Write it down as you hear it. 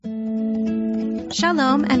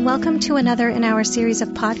Shalom, and welcome to another in our series of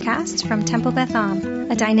podcasts from Temple Beth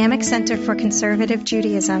Am, a dynamic center for conservative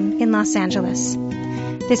Judaism in Los Angeles.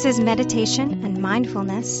 This is Meditation and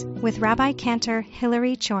Mindfulness with Rabbi Cantor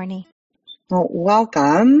Hilary Chorny. Well,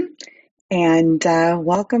 welcome, and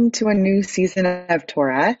welcome to a new season of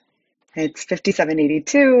Torah. It's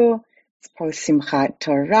 5782, it's post Simchat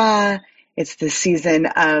Torah, it's the season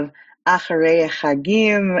of Acharei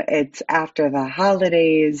Chagim, it's after the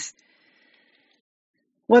holidays.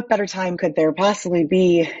 What better time could there possibly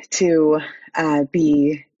be to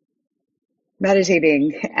be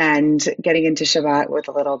meditating and getting into Shabbat with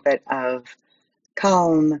a little bit of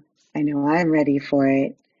calm? I know I'm ready for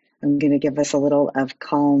it. I'm going to give us a little of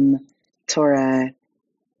calm Torah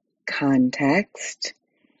context,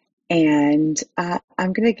 and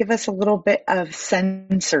I'm going to give us a little bit of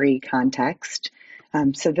sensory context.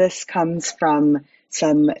 So this comes from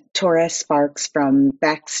some Torah sparks from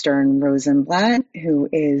Beck Stern Rosenblatt, who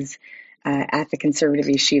is at the Conservative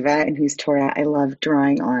Yeshiva and whose Torah I love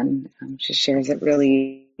drawing on. She shares it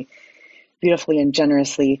really beautifully and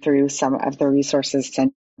generously through some of the resources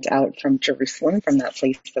sent out from Jerusalem, from that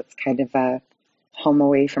place that's kind of a home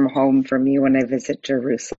away from home for me when I visit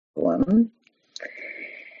Jerusalem.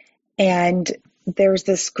 And there's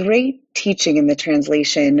this great teaching in the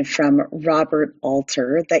translation from Robert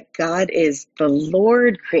Alter that God is the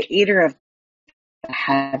Lord, creator of the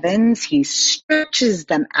heavens. He stretches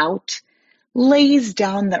them out, lays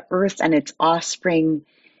down the earth and its offspring,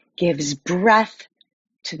 gives breath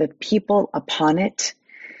to the people upon it,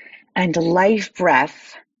 and life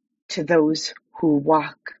breath to those who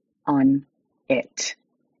walk on it.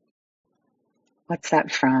 What's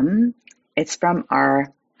that from? It's from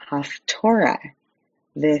our Haftorah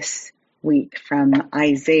this week, from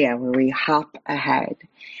Isaiah, where we hop ahead.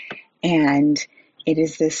 And it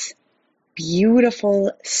is this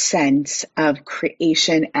beautiful sense of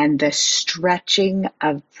creation and the stretching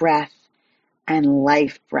of breath and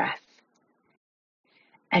life breath.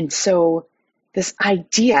 And so this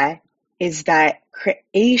idea is that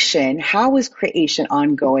creation, how is creation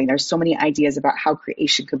ongoing? There's so many ideas about how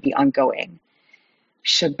creation could be ongoing.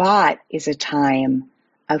 Shabbat is a time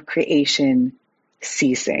of creation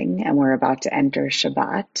ceasing, and we're about to enter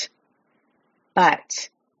Shabbat. But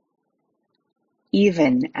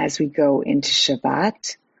even as we go into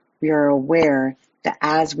Shabbat, we are aware that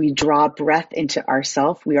as we draw breath into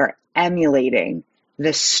ourselves, we are emulating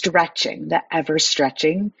the stretching, the ever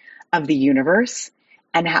stretching of the universe,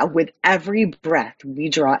 and how with every breath we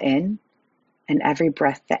draw in, and every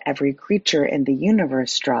breath that every creature in the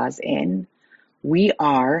universe draws in, we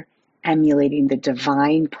are emulating the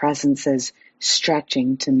divine presence's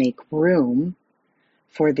stretching to make room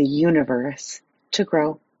for the universe to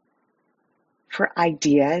grow, for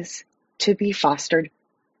ideas to be fostered,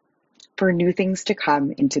 for new things to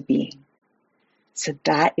come into being. So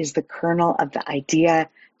that is the kernel of the idea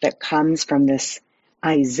that comes from this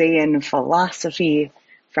Isaiah philosophy,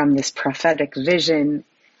 from this prophetic vision.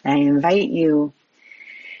 And I invite you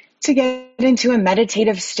to get into a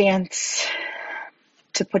meditative stance,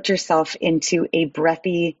 to put yourself into a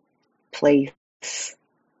breathy place.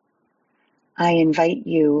 I invite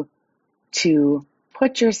you to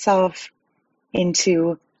put yourself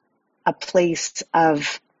into a place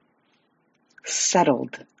of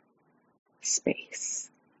settled space.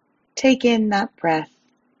 Take in that breath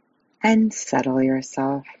and settle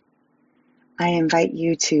yourself. I invite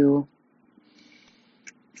you to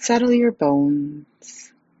settle your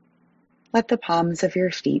bones. Let the palms of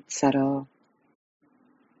your feet settle.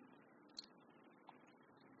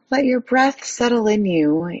 Let your breath settle in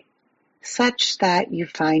you such that you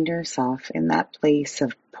find yourself in that place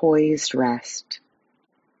of poised rest.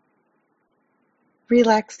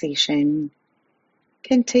 Relaxation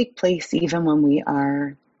can take place even when we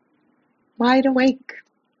are wide awake.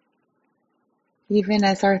 Even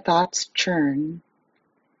as our thoughts churn,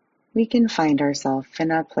 we can find ourselves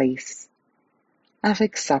in a place of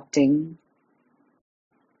accepting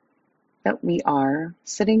that we are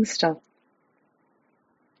sitting still,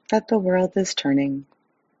 that the world is turning,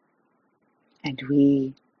 and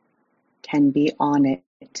we can be on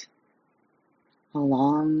it,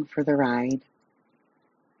 along for the ride.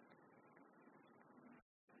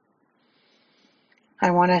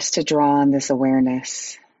 I want us to draw on this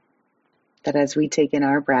awareness that as we take in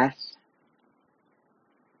our breath,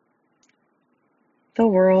 the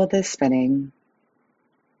world is spinning,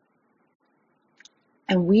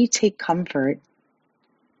 and we take comfort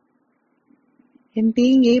in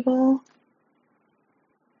being able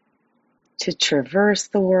to traverse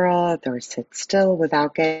the world or sit still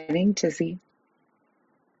without getting dizzy.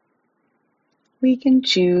 We can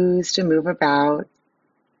choose to move about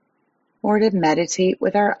or to meditate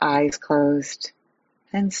with our eyes closed,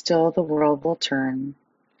 and still the world will turn.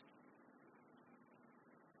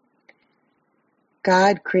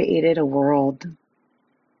 God created a world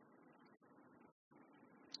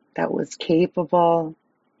that was capable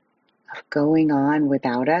of going on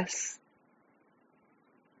without us.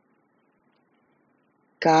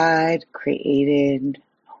 God created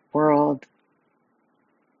a world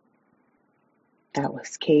that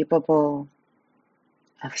was capable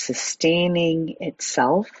of sustaining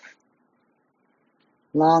itself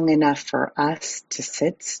long enough for us to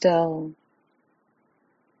sit still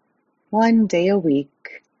 1 day a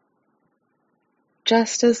week,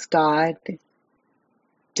 just as God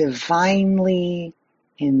divinely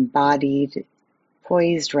embodied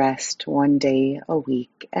poised rest 1 day a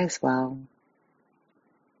week as well.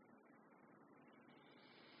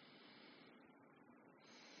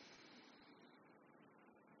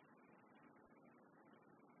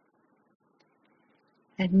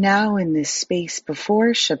 And now in this space before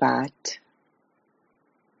Shabbat,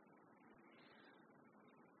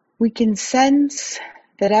 we can sense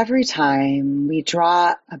that every time we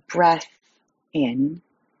draw a breath in,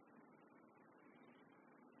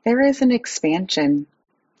 there is an expansion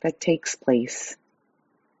that takes place.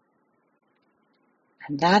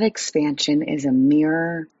 And that expansion is a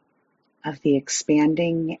mirror of the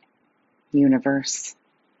expanding universe.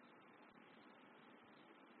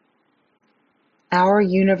 Our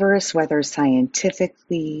universe, whether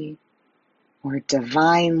scientifically or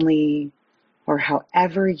divinely, or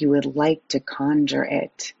however you would like to conjure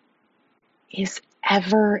it, is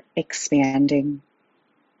ever expanding.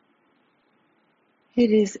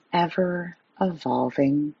 It is ever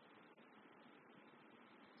evolving.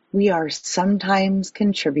 We are sometimes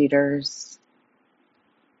contributors.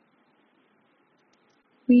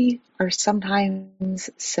 We are sometimes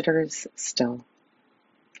sitters still.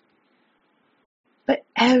 But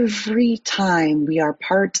every time we are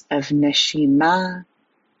part of Neshima,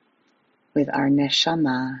 with our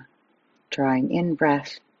Neshama, drawing in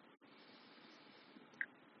breath,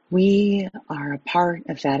 we are a part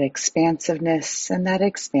of that expansiveness and that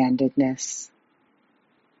expandedness.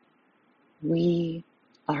 We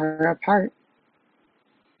are a part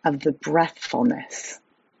of the breathfulness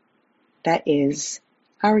that is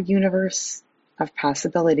our universe of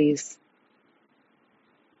possibilities.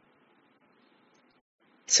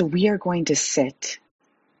 So we are going to sit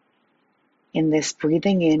in this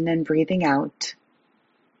breathing in and breathing out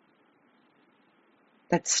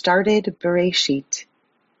that started Bereshit,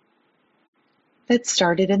 that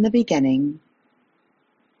started in the beginning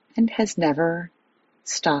and has never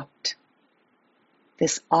stopped.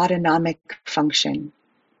 This autonomic function,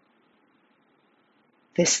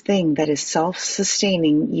 this thing that is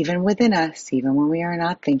self-sustaining even within us, even when we are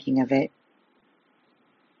not thinking of it.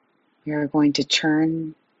 We are going to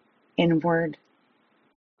turn inward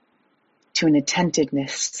to an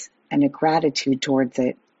attentiveness and a gratitude towards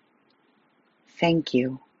it. Thank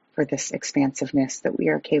you for this expansiveness that we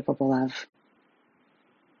are capable of.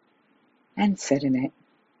 And sit in it.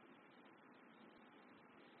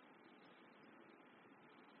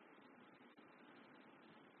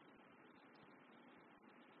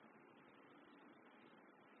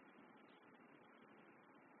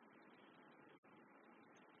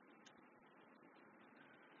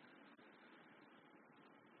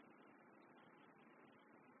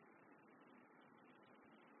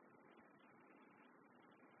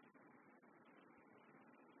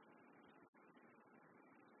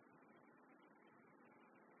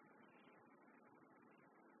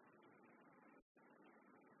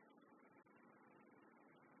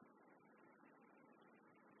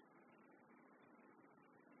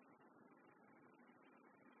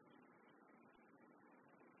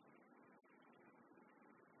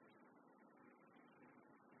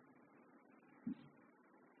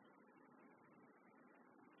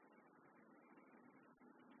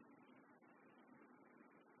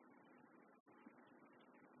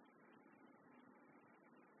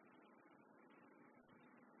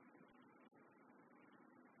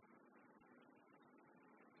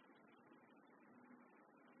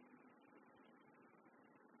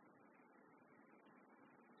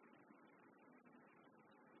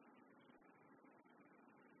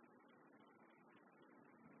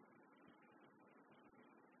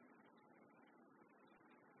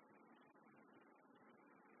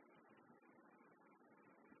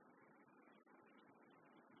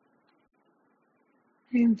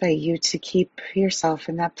 I invite you to keep yourself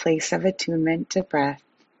in that place of attunement to breath,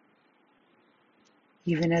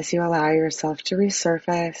 even as you allow yourself to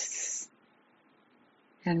resurface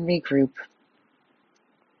and regroup.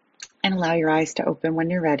 And allow your eyes to open when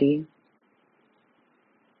you're ready.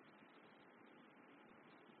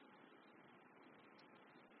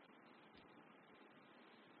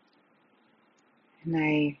 And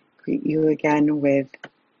I greet you again with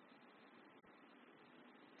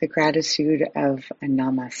the gratitude of a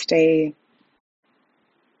namaste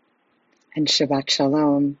and Shabbat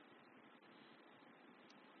Shalom.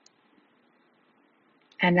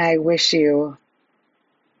 And I wish you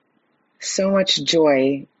so much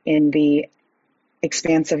joy in the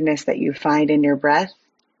expansiveness that you find in your breath,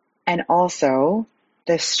 and also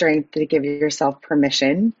the strength to give yourself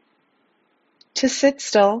permission to sit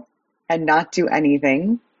still and not do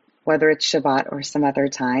anything, whether it's Shabbat or some other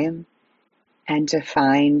time, and to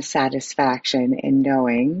find satisfaction in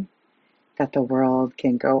knowing that the world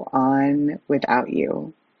can go on without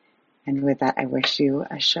you. And with that, I wish you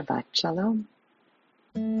a Shabbat Shalom.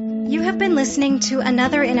 You have been listening to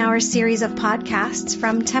another in our series of podcasts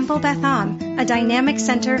from Temple Beth Am, a dynamic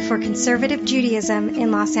center for conservative Judaism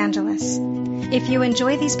in Los Angeles. If you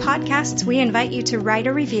enjoy these podcasts, we invite you to write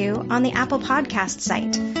a review on the Apple Podcast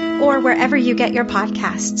site or wherever you get your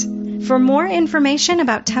podcasts. For more information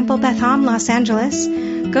about Temple Beth Am Los Angeles,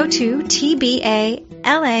 go to tbala.org.